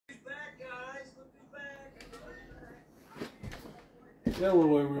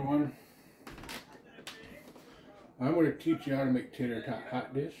Hello everyone. I'm going to teach you how to make Tator Tot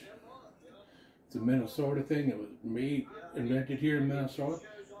Hotdish. It's a Minnesota thing. It was invented here in Minnesota.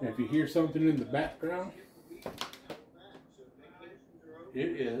 And if you hear something in the background,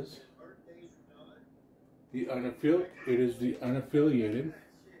 it is the unaffiliated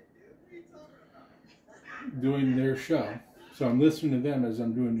doing their show. So I'm listening to them as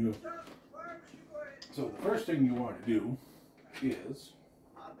I'm doing you. So the first thing you want to do is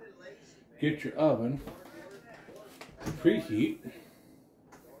get your oven, preheat,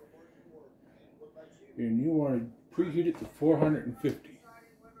 and you want to preheat it to 450.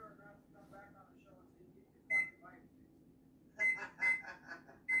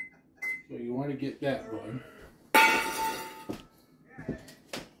 So you want to get that going.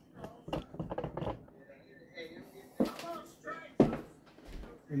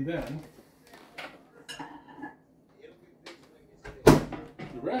 And then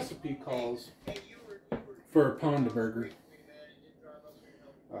the recipe calls for a pound of burger,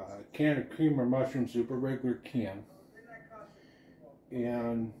 a can of cream or mushroom soup, a regular can,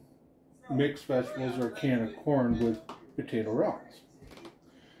 and mixed vegetables or a can of corn with potato rods.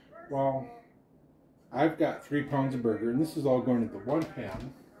 Well, I've got 3 pounds of burger, and this is all going into one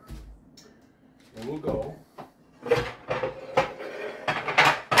pan. And we'll go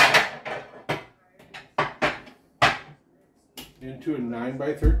into a 9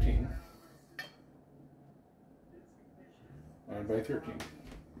 by 13. 9 by 13.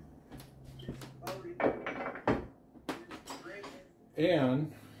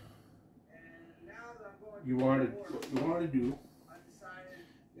 And what you want to do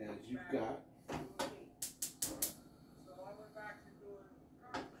is you've got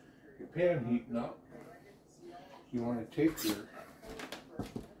your pan heating up. You want to take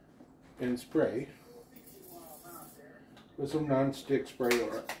and spray with some non-stick spray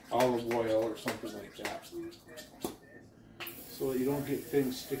or olive oil or something like that, so that you don't get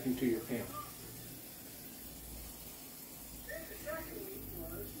things sticking to your pan.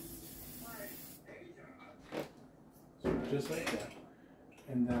 So just like that.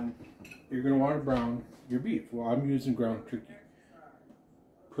 And then you're going to want to brown your beef. Well, I'm using ground turkey.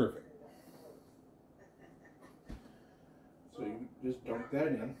 Perfect. So you just dump that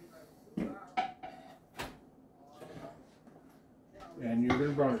in. And you're going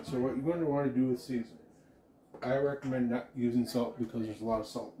to brown it. So what you're going to want to do is season. I recommend not using salt because there's a lot of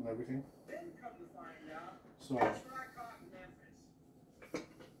salt and everything. So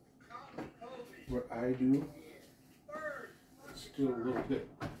what I do is still a little bit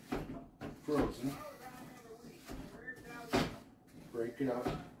frozen. Break it up.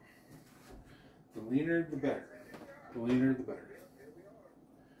 The leaner the better. The leaner the better.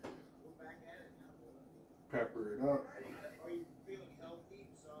 Pepper it up.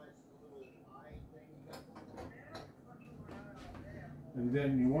 And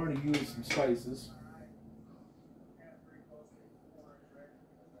then you want to use some spices.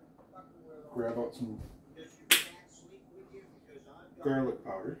 Grab out some garlic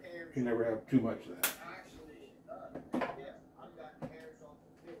powder. You never have too much of that.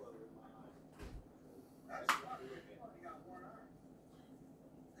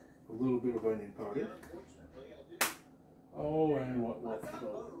 A little bit of onion powder. Oh, and what we'll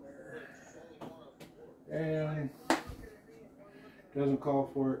throw in there. And doesn't call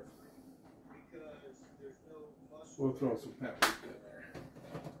for it. We'll throw some paprika in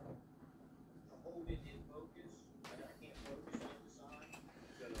there.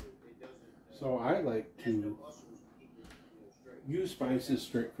 So I like to use spices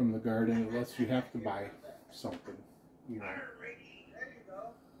straight from the garden unless you have to buy something, you know.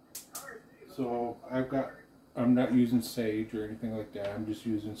 So I'm not using sage or anything like that. I'm just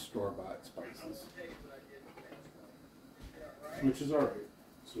using store-bought spices, which is alright.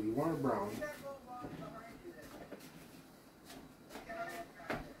 So you want to brown.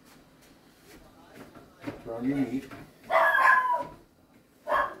 Brown your meat.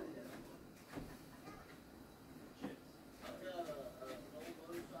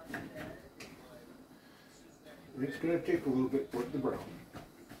 It's going to take a little bit for it to brown.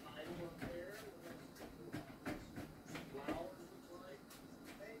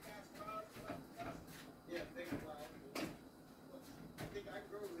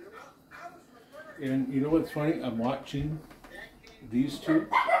 And you know what's funny? I'm watching these two.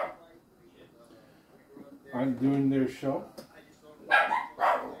 I'm doing their show.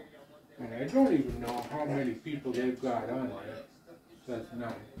 And I don't even know how many people they've got on it. That's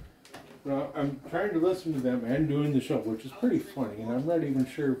 9. Well, I'm trying to listen to them and doing the show, which is pretty funny. And I'm not even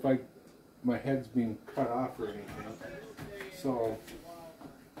sure if my head's being cut off or anything. So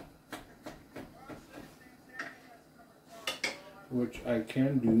which I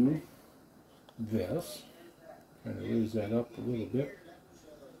can do this. Kind of raise that up a little bit.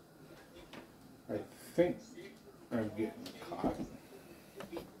 I think I'm getting caught.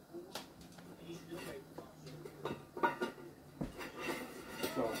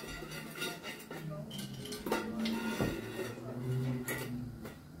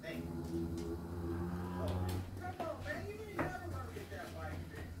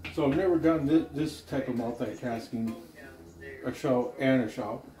 So I've never done this type of multitasking, a show and a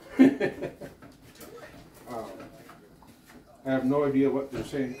show. I have no idea what they're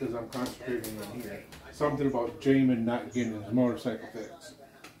saying because I'm concentrating on here. Something about Jamin not getting his motorcycle fixed.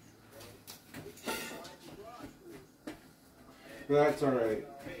 But that's alright.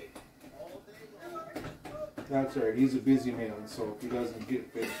 That's alright. He's a busy man, so if he doesn't get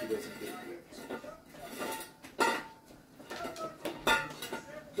it fixed, he doesn't get it fixed.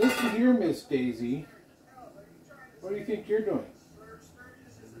 Listen here, Miss Daisy. What do you think you're doing?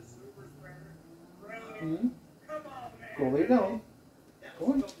 Hmm? Go lay down. Go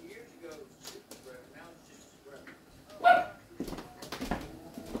on.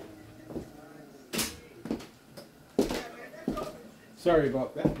 Sorry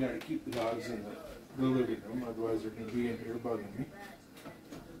about that. Got to keep the dogs in the living room, otherwise they're going to be in here bugging me.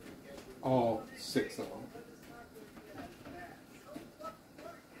 All 6 of them.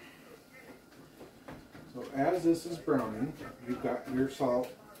 So as this is browning, you've got your salt.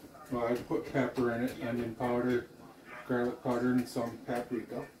 Well, I put pepper in it, onion powder, garlic powder, and some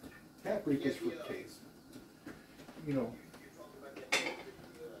paprika. Paprika's for taste. You know,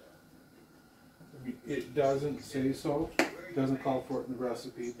 it doesn't say so. It doesn't call for it in the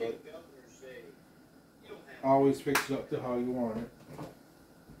recipe, but always fix it up to how you want it.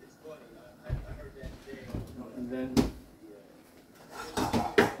 And then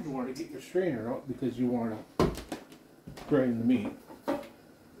you want to get your strainer out because you want to drain the meat.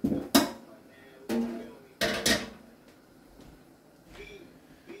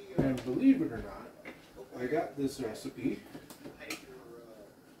 And believe it or not, I got this recipe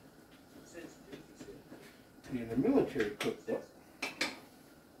in a military cookbook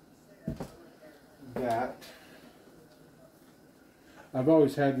that I've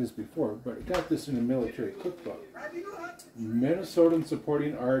always had this before, but I got this in a military cookbook. Minnesotan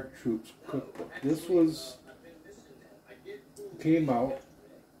Supporting Our Troops cookbook. This came out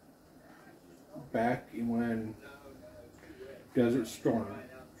back when Desert Storm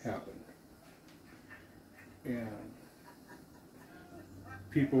happened. And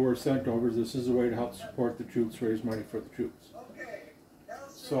people were sent over. This is a way to help support the troops, raise money for the troops.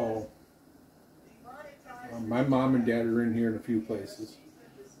 So, my mom and dad are in here in a few places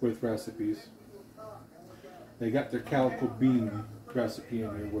with recipes. They got their calico bean recipe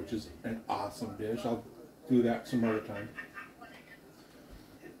in here, which is an awesome dish. I'll do that some other time.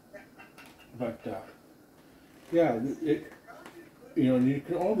 But, yeah, you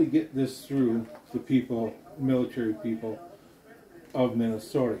can only get this through the people, military people of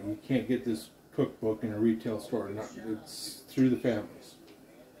Minnesota. You can't get this cookbook in a retail store. It's through the families.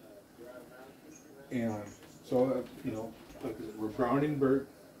 And so, like we're browning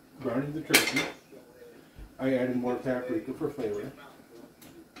the turkey. I added more paprika for flavor.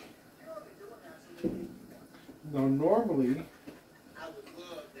 Now, normally,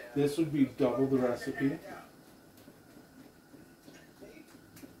 this would be double the recipe.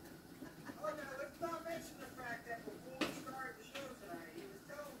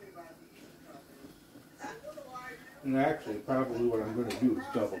 And actually, probably what I'm going to do is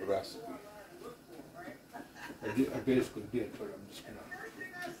double the recipe. I basically did, but I'm just going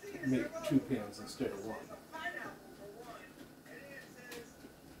to make 2 pans instead of 1.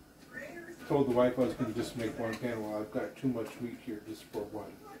 Told the wife I was going to just make 1 pan. Well, I've got too much wheat here just for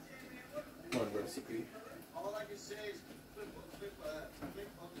one recipe. All I can say is click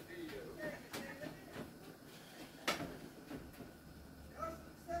on the video.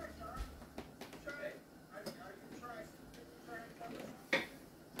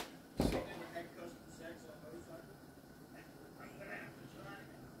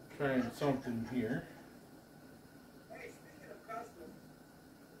 Trying something here. Hey, speaking of custom,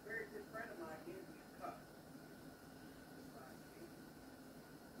 a very good friend of mine gave me a cup.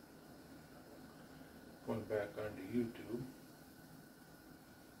 Going back onto YouTube.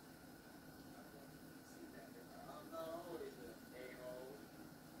 I'm not always an a-hole.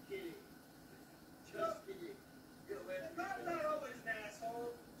 Kidding. Just kidding. I'm not always an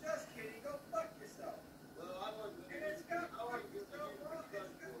asshole. Just kidding. Go fuck yourself. Well, I wasn't. And it's got fuck yourself wrong.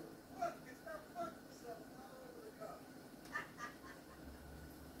 Look, it's got fuck yourself all over the cup.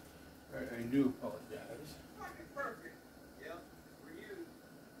 I do apologize. Fucking perfect. Yep.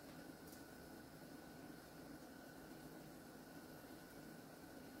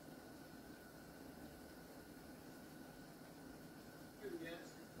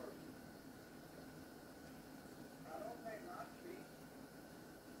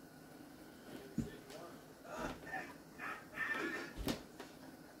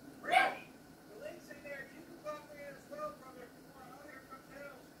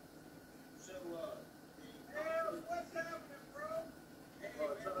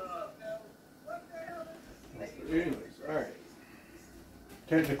 anyways, alright.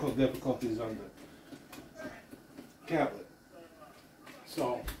 Technical difficulties on the tablet.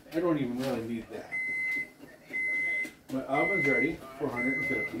 So, I don't even really need that. My oven's ready for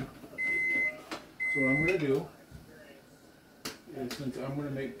 150. So what I'm going to do is, since I'm going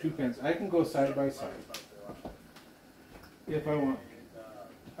to make 2 pans, I can go side by side if I want.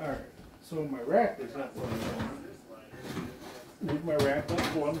 Alright, so my rack is not what I want. Move my rack up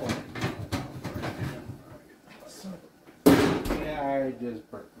one more. So, yeah, I just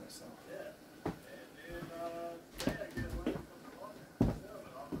burnt myself.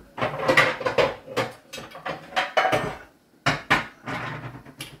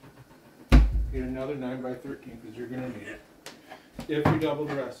 Get another 9 by 13 because you're going to need it if you double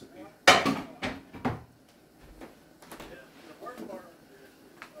the recipe.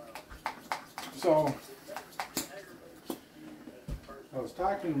 So, I was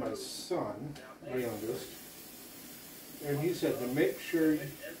talking to my son, my youngest, and he said to make sure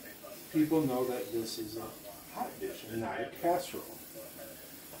people know that this is a hot dish and not a casserole.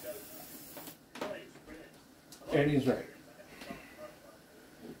 And he's right.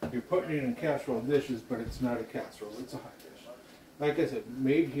 You're putting it in casserole dishes, but it's not a casserole, it's a hot dish. Like I said,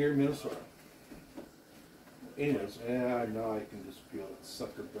 made here in Minnesota. Anyways, yeah, now I can just feel it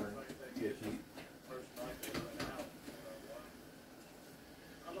sucker burn, get heat.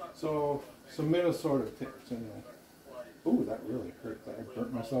 So, some Minnesota tips anyway. Ooh, that really hurt. I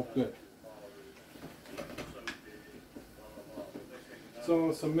burnt myself good.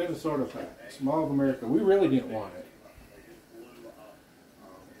 So, some Minnesota facts. Mall of America. We really didn't want it.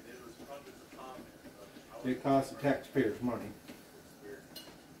 It cost the taxpayers money.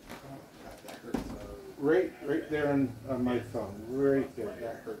 Oh, God, that hurts. Right there on my thumb. Right there.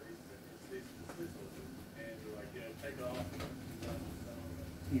 That hurt.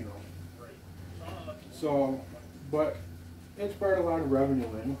 You know. So, but it's brought a lot of revenue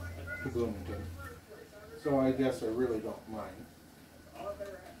in to Bloomington. So I guess I really don't mind.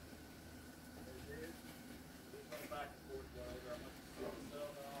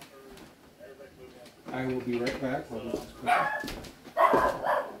 I will be right back while this is cooking.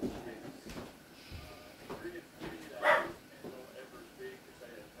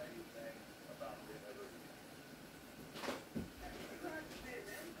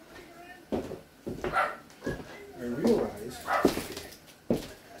 I realized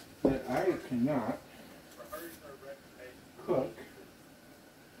that I cannot cook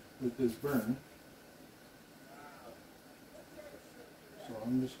with this burn, so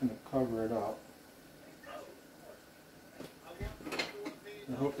I'm just going to cover it up.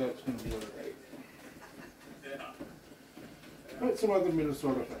 I hope that's going to be alright. But some other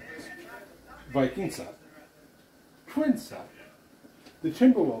Minnesota things. Vikings suck. Twins suck. The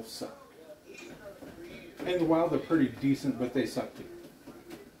Timberwolves suck. And the Wild are pretty decent, but they suck too.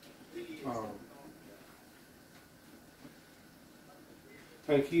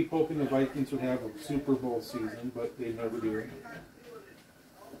 I keep hoping the Vikings would have a Super Bowl season, but they never do.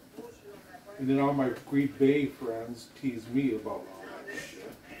 And then all my Green Bay friends tease me about all that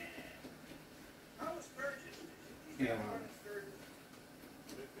shit. And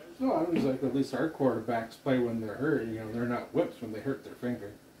so I was like, at least our quarterbacks play when they're hurt. You know, they're not whips when they hurt their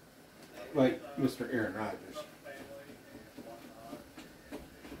finger. Like Mr. Aaron Rodgers.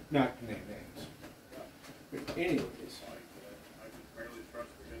 Not to name names. But anyways,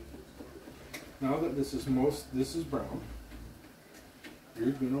 now that this is brown,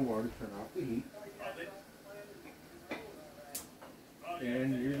 you're going to want to turn off the heat.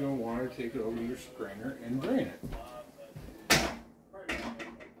 And you're going to want to take it over to your strainer and drain it.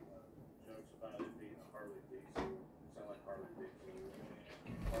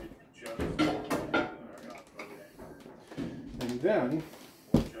 And then,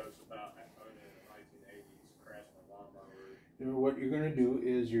 what you're going to do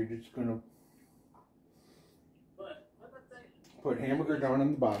is you're just going to put hamburger down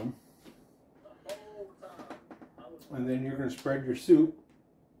on the bottom, and then you're going to spread your soup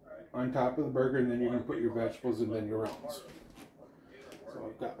on top of the burger, and then you're going to put your vegetables and then your rounds. So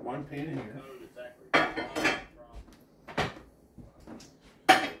I've got one pan in here.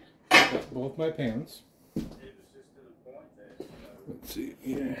 I've got both my pans. Let's see,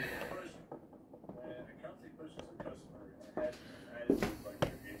 yeah.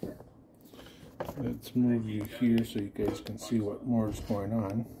 Let's move you here so you guys can see what more is going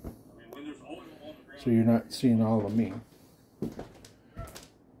on. So you're not seeing all of me.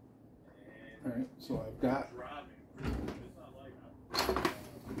 Alright, so I've got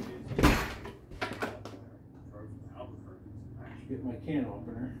get my can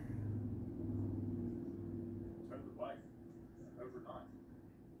opener.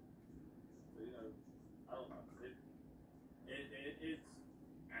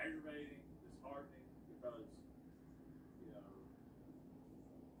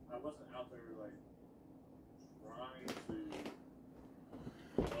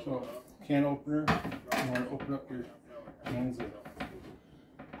 So, can opener, you want to open up your cans of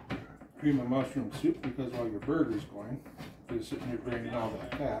cream of mushroom soup, because while your burger's going, if you're sitting there draining all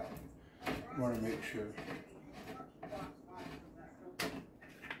that fat, you want to make sure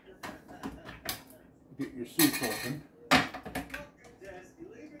get your soup open.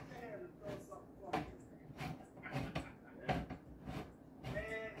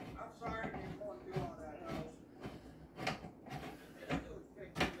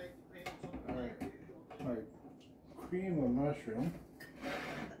 Cream of mushroom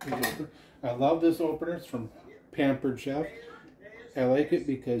is open. I love this opener. It's from Pampered Chef. I like it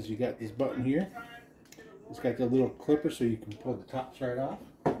because you got this button here. It's got the little clipper so you can pull the tops right off.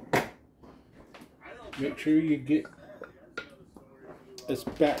 Make sure you get a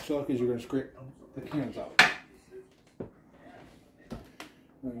spatula because you're going to scrape the cans out.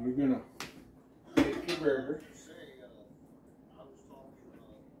 Now you're going to take your burger.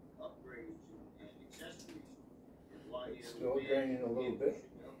 It's still draining a little bit.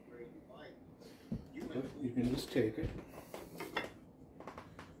 But you can just take it.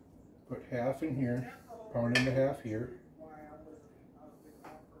 Put half in here, pound into half here.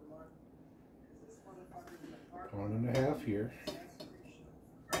 Pound into half here.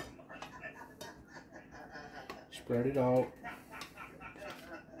 Spread it out.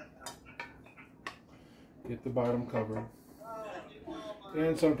 Get the bottom covered.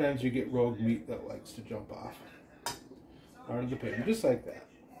 And sometimes you get rogue meat that likes to jump off out of the pan, just like that.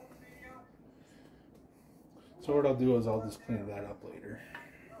 So what I'll do is I'll just clean that up later.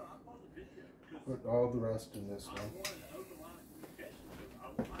 Put all the rest in this one.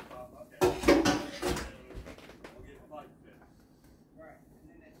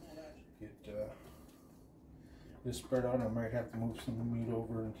 Get this spread out. I might have to move some meat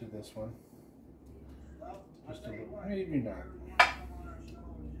over into this one. Just a little, maybe not.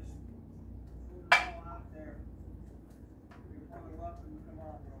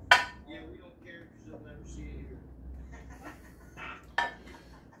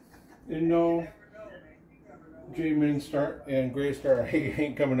 And no, J-Min Star and Gray Star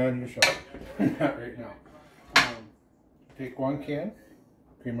ain't coming on your show. Not right now. Take one can,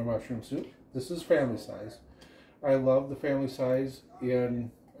 cream of mushroom soup. This is family size. I love the family size,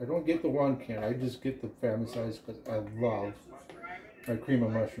 and I don't get the one can. I just get the family size because I love my cream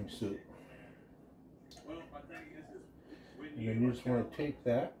of mushroom soup. And then you just want to take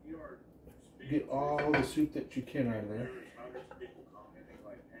that, get all the soup that you can out of there.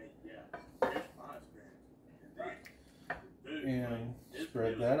 And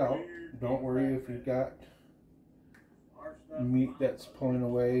spread that out. Don't worry if you've got meat that's pulling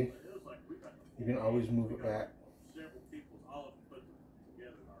away. You can always move it back.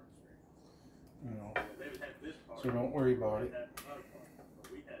 You know, so don't worry about it.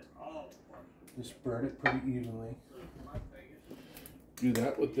 Just spread it pretty evenly. Do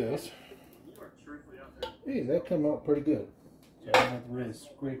that with this. Hey, that came out pretty good. So I don't have to really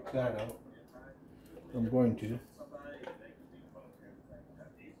scrape that out. I'm going to.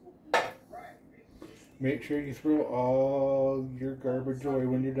 Make sure you throw all your garbage away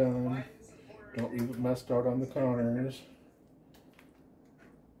when you're done. Don't leave it messed out on the counters.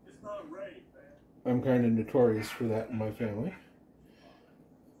 I'm kind of notorious for that in my family.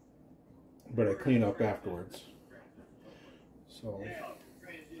 But I clean up afterwards. So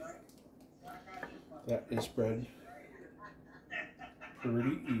that is spread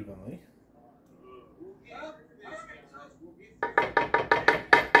pretty evenly.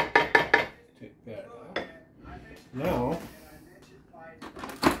 Take that out. Now,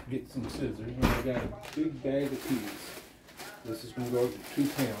 get some scissors. And I got a big bag of peas. This is going to go to 2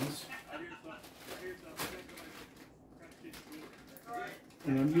 pans.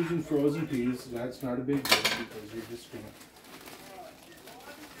 And I'm using frozen peas. That's not a big deal because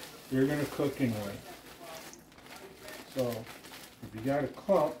you're gonna cook anyway. So if you got a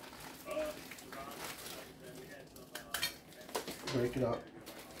clump, break it up.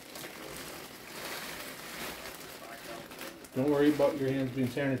 Don't worry about your hands being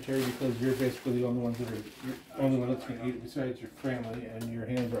sanitary because you're basically the only one that's gonna eat it besides your family, and your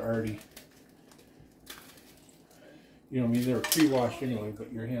hands are already, you know, I mean, they're pre-washed anyway,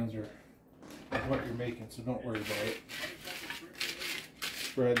 but your hands are what you're making, so don't worry about it.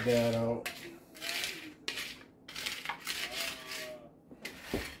 Spread that out.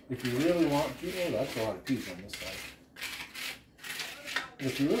 If you really want to, oh, that's a lot of peas on this side.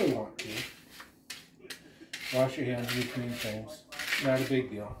 If you really want to, wash your hands in between things. Not a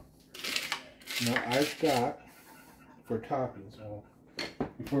big deal. Now I've got, for toppings, well,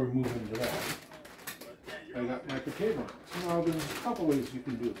 before we move into that, I got my potato rocks. Now there's a couple ways you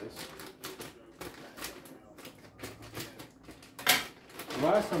can do this. The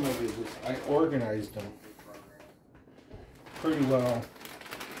last time I did this, I organized them pretty well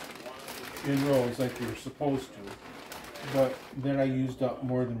in rows like you're supposed to, but then I used up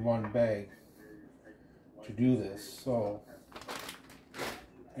more than one bag to do this, so,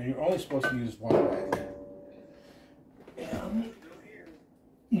 and you're only supposed to use one bag. And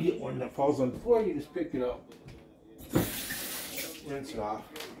you get one that falls on the floor, you just pick it up, rinse it off,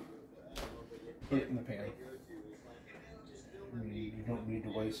 put it in the pan. I mean, you don't need to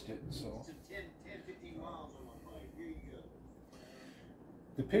waste it, so.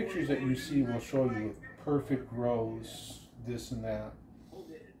 The pictures that you see will show you perfect rows, this and that.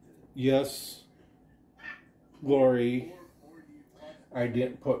 Yes, Lori, I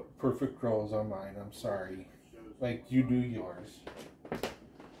didn't put perfect rows on mine, I'm sorry. Like you do yours.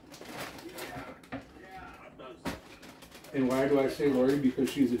 And why do I say Lori? Because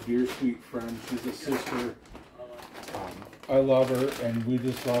she's a dear, sweet friend. She's a sister. I love her, and we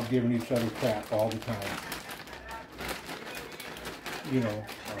just love giving each other crap all the time. You know.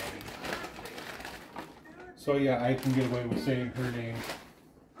 So yeah, I can get away with saying her name.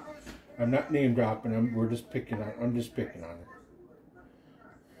 I'm not name dropping. We're just picking on. I'm just picking on her.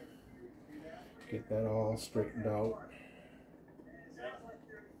 Get that all straightened out.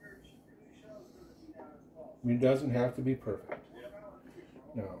 I mean, it doesn't have to be perfect.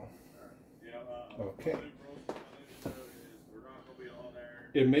 No. Okay.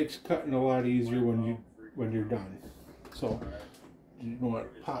 It makes cutting a lot easier when you're done. So you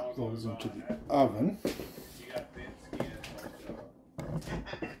want to pop those into the oven.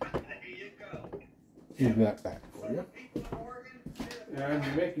 Give that back for you. And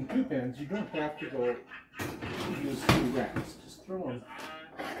you're making two pans. You don't have to go use two racks. Just throw them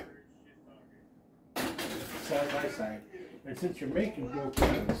side by side. And since you're making both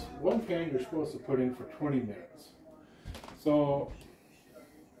pans, one pan you're supposed to put in for 20 minutes. So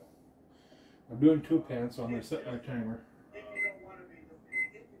I'm doing two pans, so I'm going to set my timer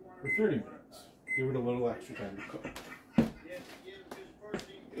for 30 minutes. Give it a little extra time to cook.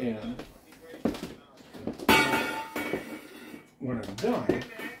 And when I'm done,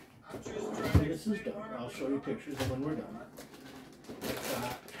 when this is done, I'll show you pictures of when we're done.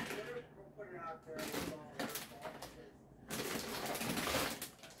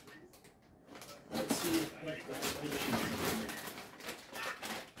 Let's see if I can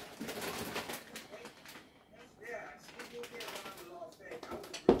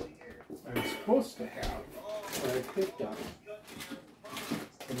I'm supposed to have what I picked up,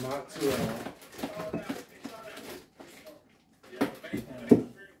 the mozzarella,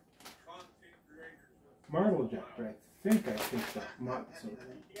 marble jack, but I think I picked up mozzarella.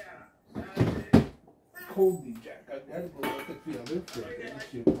 Colby jack. I gotta go look at the other fridge and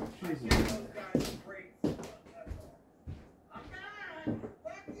see if my cheese is in there.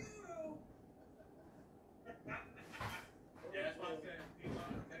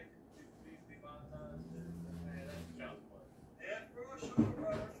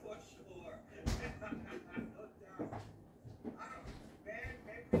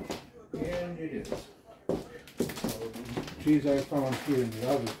 And it is. So the cheese I found here in the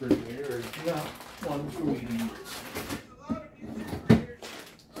other refrigerator is not one for me to use.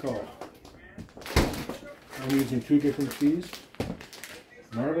 So I'm using two different cheese,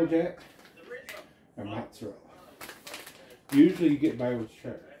 marble jack and mozzarella. Usually you get by with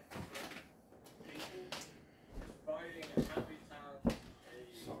cheddar.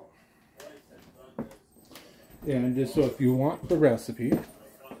 So, and just so if you want the recipe,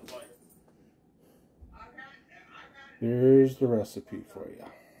 there's the recipe for you.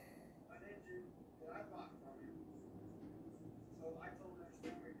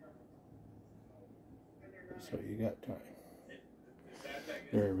 So you got time.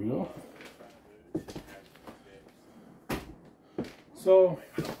 There we go. So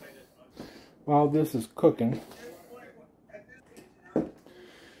while this is cooking,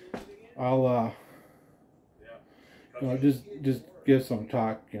 I'll just give some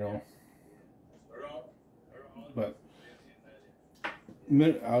talk, but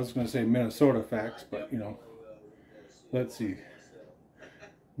I was going to say Minnesota facts, but let's see.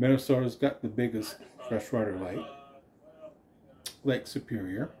 Minnesota's got the biggest freshwater lake, Lake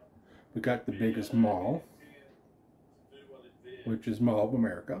Superior. We got the biggest mall, which is Mall of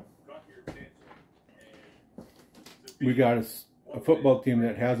America. We got a football team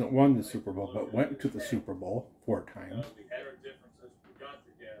that hasn't won the Super Bowl, but went to the Super Bowl 4 times.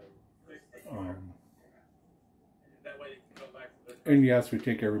 And yes, we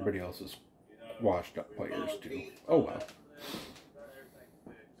take everybody else's washed up players too. Oh well.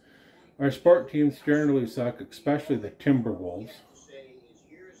 Our sport teams generally suck, especially the Timberwolves.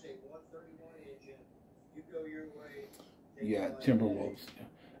 Yeah, Timberwolves.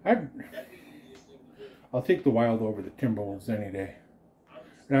 I'll take the Wild over the Timberwolves any day.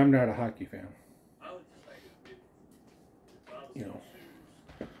 And I'm not a hockey fan. You know.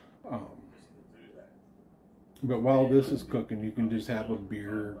 But while this is cooking, you can just have a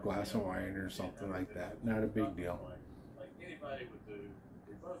beer, glass of wine, or something like that. Not a big deal.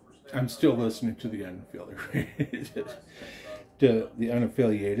 I'm still listening to the unaffiliated. To the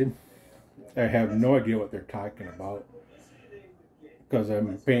unaffiliated. I have no idea what they're talking about because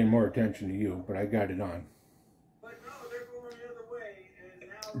I'm paying more attention to you, but I got it on.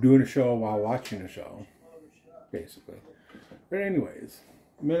 Doing a show while watching a show, basically. But anyways,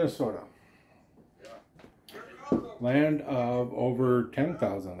 Minnesota. Land of over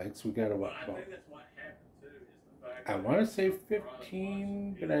 10,000 lakes. We got about, I want to say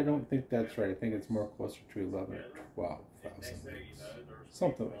 15, but I don't think that's right. I think it's more closer to 11 or 12,000 lakes.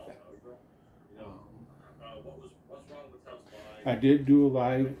 Something like that. I did do a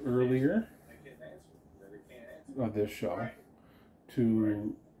live earlier of this show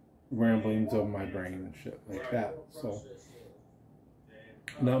to ramblings of my brain and shit like that. So,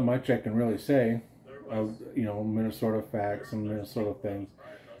 not much I can really say. You know, Minnesota facts and Minnesota things.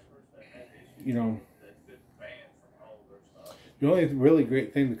 You know, the only really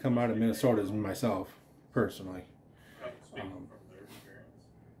great thing to come out of Minnesota is myself, personally.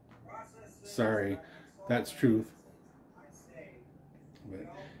 Sorry, that's truth.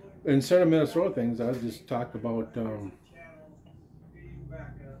 But instead of Minnesota things, I just talked about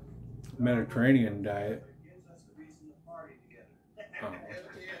Mediterranean diet.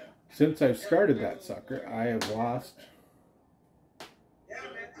 Since I've started that sucker, I have lost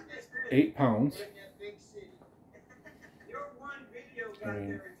 8 pounds. I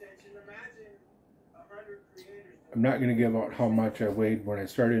mean, I'm not going to give out how much I weighed when I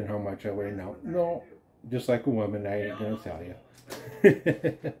started and how much I weigh now. No, just like a woman, I ain't going to tell you.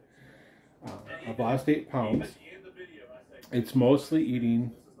 I've lost 8 pounds. It's mostly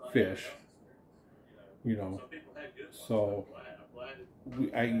eating fish, you know, so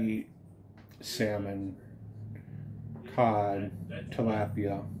I eat salmon, cod,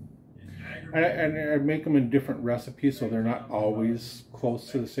 tilapia, and I make them in different recipes, so they're not always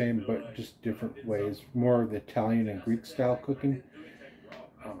close to the same, but just different ways. More of the Italian and Greek style cooking.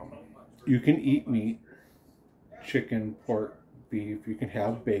 You can eat meat, chicken, pork, beef. You can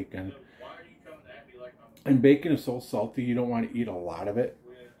have bacon. And bacon is so salty, you don't want to eat a lot of it.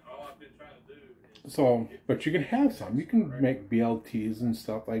 So, but you can have some. You can make BLTs and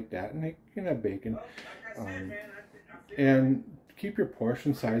stuff like that, and you can have bacon. And keep your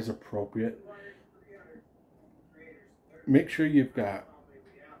portion size appropriate. Make sure you've got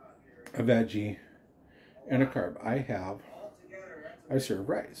a veggie and a carb. I serve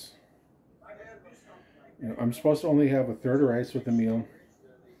rice. You know, I'm supposed to only have a third of rice with a meal.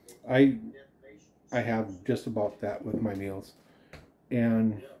 I have just about that with my meals.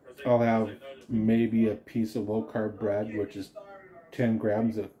 And I'll have maybe a piece of low-carb bread, which is 10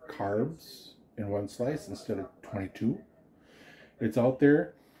 grams of carbs in one slice instead of 22. It's out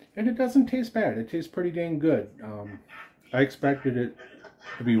there, and it doesn't taste bad. It tastes pretty dang good. I expected it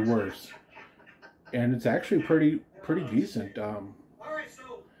to be worse, and it's actually pretty decent.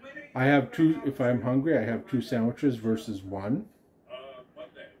 I have 2, if I'm hungry, I have 2 sandwiches versus 1.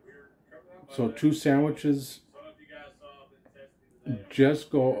 So 2 sandwiches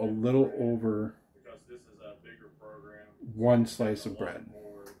just go a little over 1 slice of bread.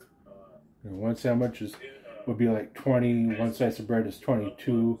 You know, 1 sandwich would be like 20, 1 slice of bread is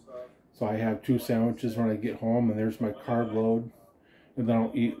 22. So I have 2 sandwiches when I get home, and there's my carb load. And then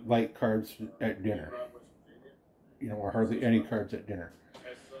I'll eat light carbs at dinner. You know, or hardly any carbs at dinner.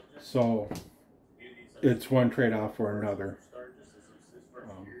 So it's one trade-off for another.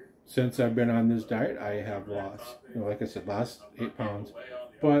 Since I've been on this diet, I have lost, you know, like I said, lost 8 pounds.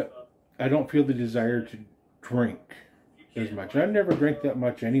 But I don't feel the desire to drink as much. I never drink that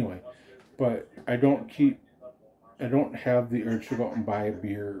much anyway. But I don't have the urge to go out and buy a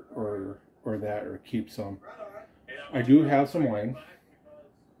beer or that, or keep some. I do have some wine.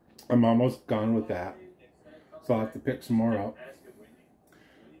 I'm almost gone with that. So I'll have to pick some more up.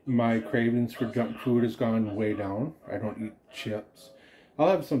 My cravings for junk food has gone way down. I don't eat chips. I'll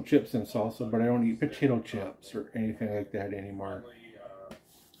have some chips and salsa, but I don't eat potato chips or anything like that anymore.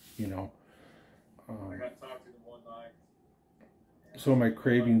 You know. So my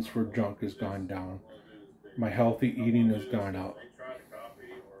cravings for junk has gone down. My healthy eating has gone up.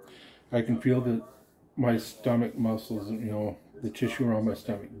 I can feel that my stomach muscles, you know, the tissue around my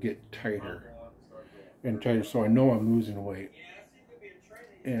stomach get tighter and tighter, so I know I'm losing weight.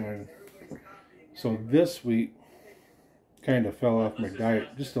 And so this week kind of fell off my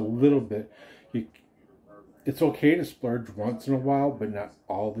diet just a little bit. It's okay to splurge once in a while, but not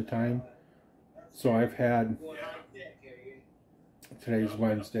all the time. So I've had, today's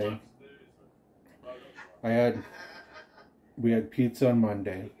Wednesday, we had pizza on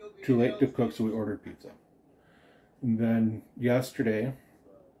Monday. Too late to cook, so we ordered pizza. And then yesterday,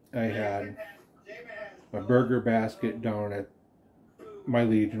 I had my burger basket down at my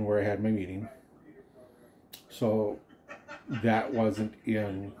Legion where I had my meeting. So that wasn't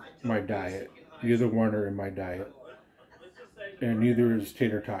in my diet. Neither one are in my diet. And neither is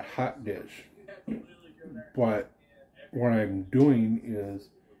Tator Tot Hotdish. But what I'm doing is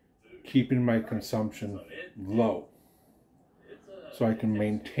keeping my consumption low so I can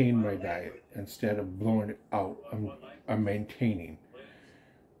maintain my diet instead of blowing it out. I'm maintaining.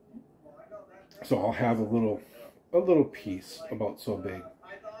 So I'll have a little piece about so big,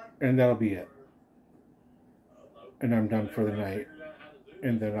 and that'll be it. And I'm done for the night.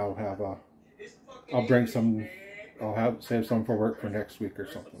 And then I'll bring some, save some for work for next week or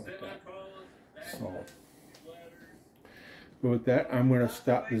something like that. So, but with that, I'm going to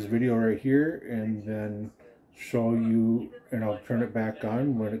stop this video right here and then show you, and I'll turn it back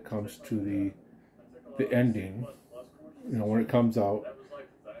on when it comes to the ending. You know, when it comes out,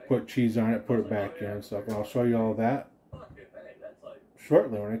 put cheese on it, put it back in and stuff. And I'll show you all that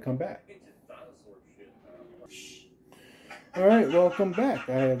shortly when I come back. Alright, welcome back.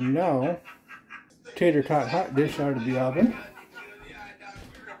 I have now Tator Tot Hotdish out of the oven.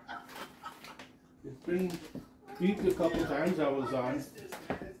 It's been beaten a couple times. I was on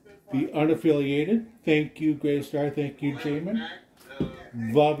the unaffiliated. Thank you, Gray Star. Thank you, Jamin.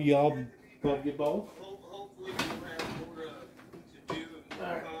 Love y'all. Love you both.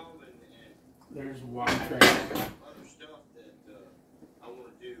 Alright. There's one track. Other stuff that I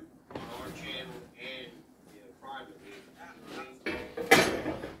want to do on our channel and privately.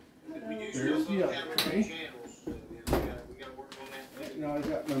 There's the other tray. Now I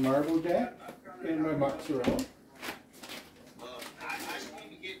got my marble jack and my mozzarella.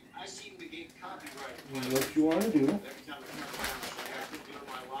 I seem to get copyright. And what you want to do,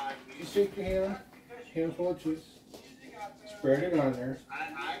 just take your handful of cheese, spread it on there.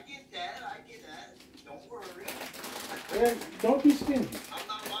 I get that. Don't worry. And don't be stingy. I'm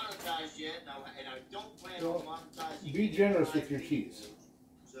not monetized yet, and I don't plan on monetizing. Be generous with your cheese.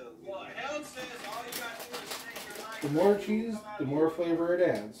 Well, Helen says all you got to do is say your life. The more cheese, the more flavor it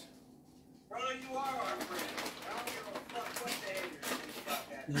adds. Brother, you are our friend. I don't give a fuck what the haters think about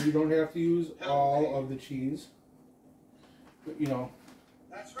that. You don't have to use all of the cheese. But, you know.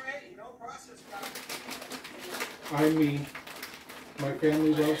 That's right. You know, process I mean, my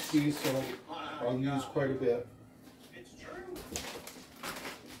family loves cheese, so I'll use quite a bit. It's true.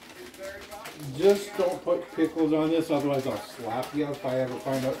 It's very popular. Just don't put pickles on this, otherwise I'll slap you if I ever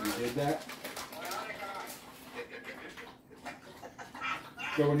find out you did that.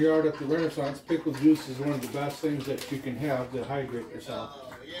 So when you're out at the Renaissance, pickle juice is one of the best things that you can have to hydrate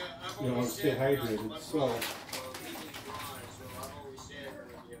yourself. You want to stay hydrated. So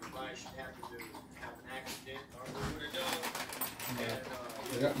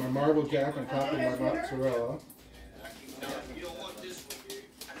I got my marble jack on top of my mozzarella.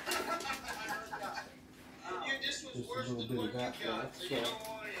 Just a little bit of that left. So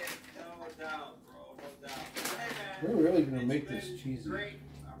we're really going to make this cheesy.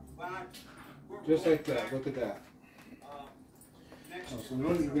 Just like that. Look at that. So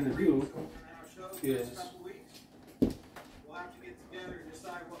what you're going to do is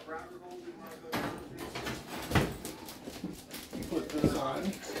put this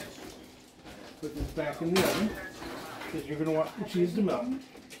on, put this back in the oven, because you're going to want the cheese to melt.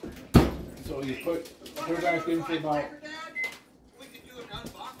 So you put it back in for about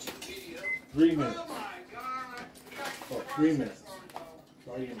 3 minutes. Oh, 3 minutes. That's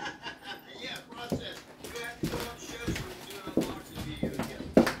all you need.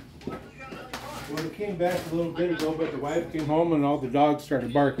 Well, it came back a little bit ago, but the wife came home and all the dogs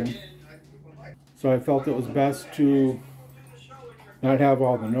started barking. So I felt it was best to not have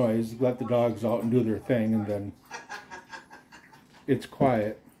all the noise, let the dogs out and do their thing, and then it's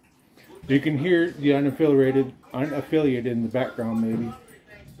quiet. You can hear the unaffiliated in the background maybe.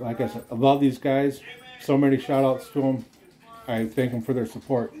 Like I said, I love these guys. So many shout outs to them. I thank them for their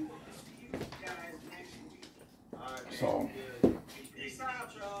support. So,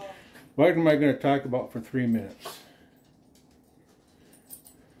 what am I going to talk about for 3 minutes?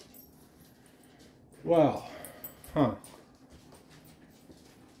 Well, huh.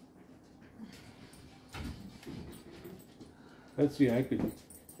 Let's see, I could,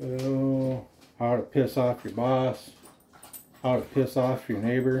 how to piss off your boss, how to piss off your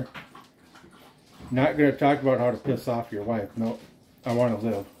neighbor. Not going to talk about how to piss off your wife. Nope, I want to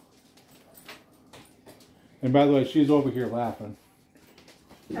live. And by the way, she's over here laughing.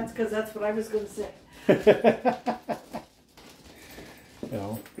 That's because that's what I was going to say. You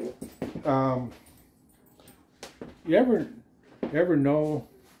know, you ever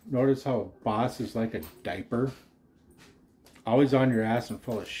notice how a boss is like a diaper? Always on your ass and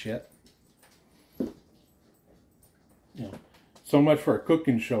full of shit. You know, so much for a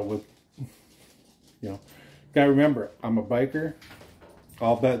cooking show with, you know, gotta remember, I'm a biker.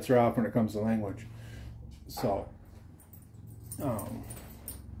 All bets are off when it comes to language. So, but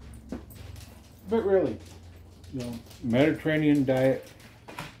really, you know, Mediterranean diet.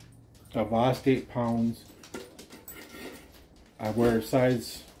 I've lost 8 pounds. I wear a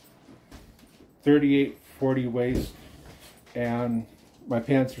size 38, 40 waist, and my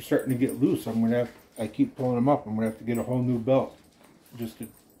pants are starting to get loose. I keep pulling them up. I'm gonna have to get a whole new belt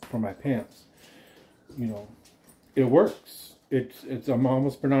for my pants. You know, it works. I'm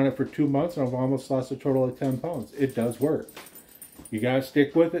almost been on it for 2 months, and I've almost lost a total of 10 pounds. It does work. You gotta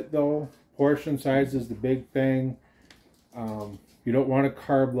stick with it though. Portion size is the big thing. You don't want a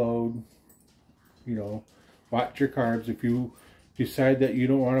carb load. You know, watch your carbs. If you decide that you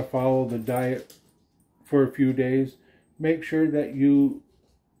don't want to follow the diet for a few days, make sure that you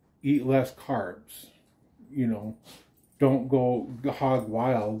eat less carbs. You know, don't go hog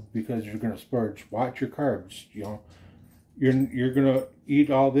wild because you're going to splurge. Watch your carbs. You know, you're going to eat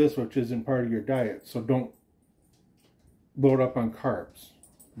all this, which isn't part of your diet. So don't load up on carbs.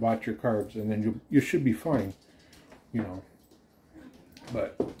 Watch your carbs, and then you should be fine. You know,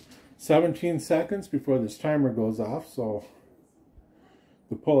 but 17 seconds before this timer goes off, so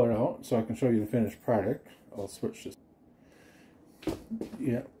to pull it out so I can show you the finished product, I'll switch this.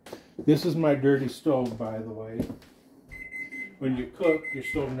 Yeah, this is my dirty stove, by the way. When you cook, your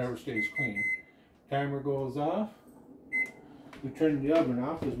stove never stays clean. Timer goes off. We turn the oven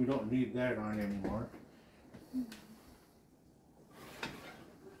off because we don't need that on anymore.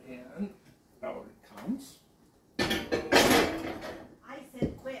 And out it comes. I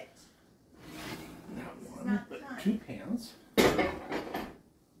said quit. Not one, but 2 pans.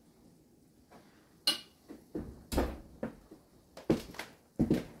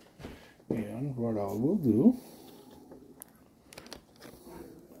 And what I will do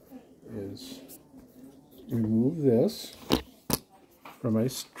is remove this from my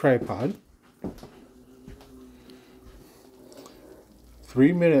tripod.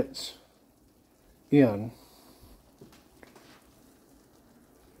 3 minutes in,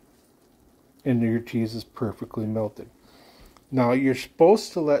 and your cheese is perfectly melted. Now you're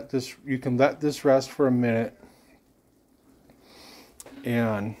supposed to let this, you can let this rest for a minute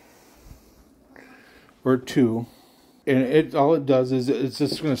or 2, and all it does is it's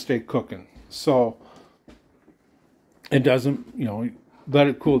just going to stay cooking. So it doesn't, you know, let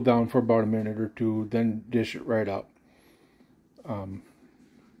it cool down for about a minute or 2, then dish it right up.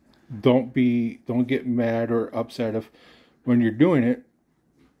 Don't get mad or upset if when you're doing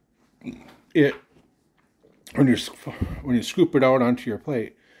it, when you scoop it out onto your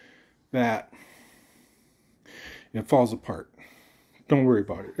plate, that it falls apart. Don't worry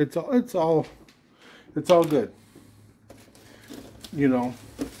about it. It's all good. You know,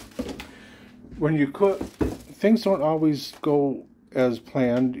 when you cook, things don't always go as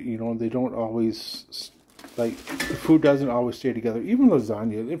planned. You know, they don't always, like, the food doesn't always stay together. Even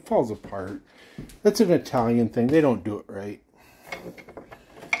lasagna, it falls apart. That's an Italian thing. They don't do it right.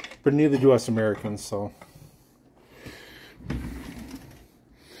 But neither do us Americans, so.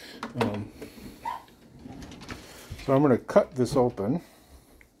 So I'm going to cut this open.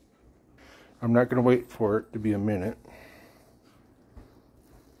 I'm not going to wait for it to be a minute.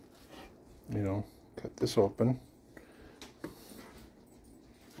 You know, cut this open.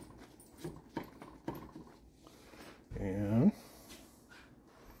 And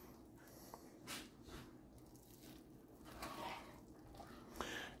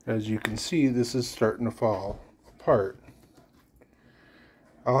as you can see, this is starting to fall apart.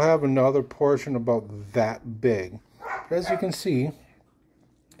 I'll have another portion about that big. But as you can see,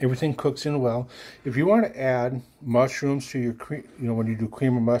 everything cooks in well. If you want to add mushrooms to your cream, you know, when you do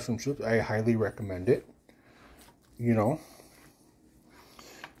cream or mushroom soup, I highly recommend it. You know,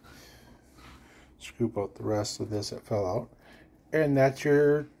 scoop out the rest of this that fell out. And that's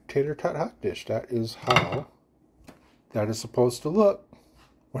your Tator Tot Hotdish. That is how that is supposed to look.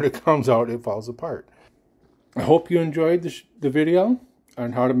 When it comes out, it falls apart. I hope you enjoyed the video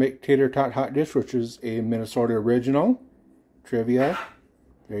on how to make Tator Tot Hotdish, which is a Minnesota original. Trivia.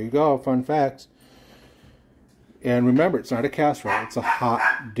 There you go, fun facts. And remember, it's not a casserole, it's a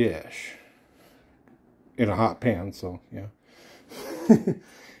hot dish. In a hot pan, so yeah.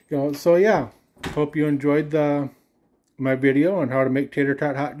 So yeah, hope you enjoyed my video on how to make Tator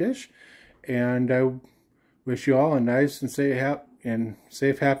Tot Hotdish. And I wish you all a nice and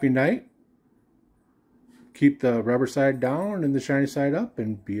safe, happy night. Keep the rubber side down and the shiny side up,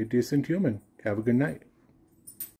 and be a decent human. Have a good night.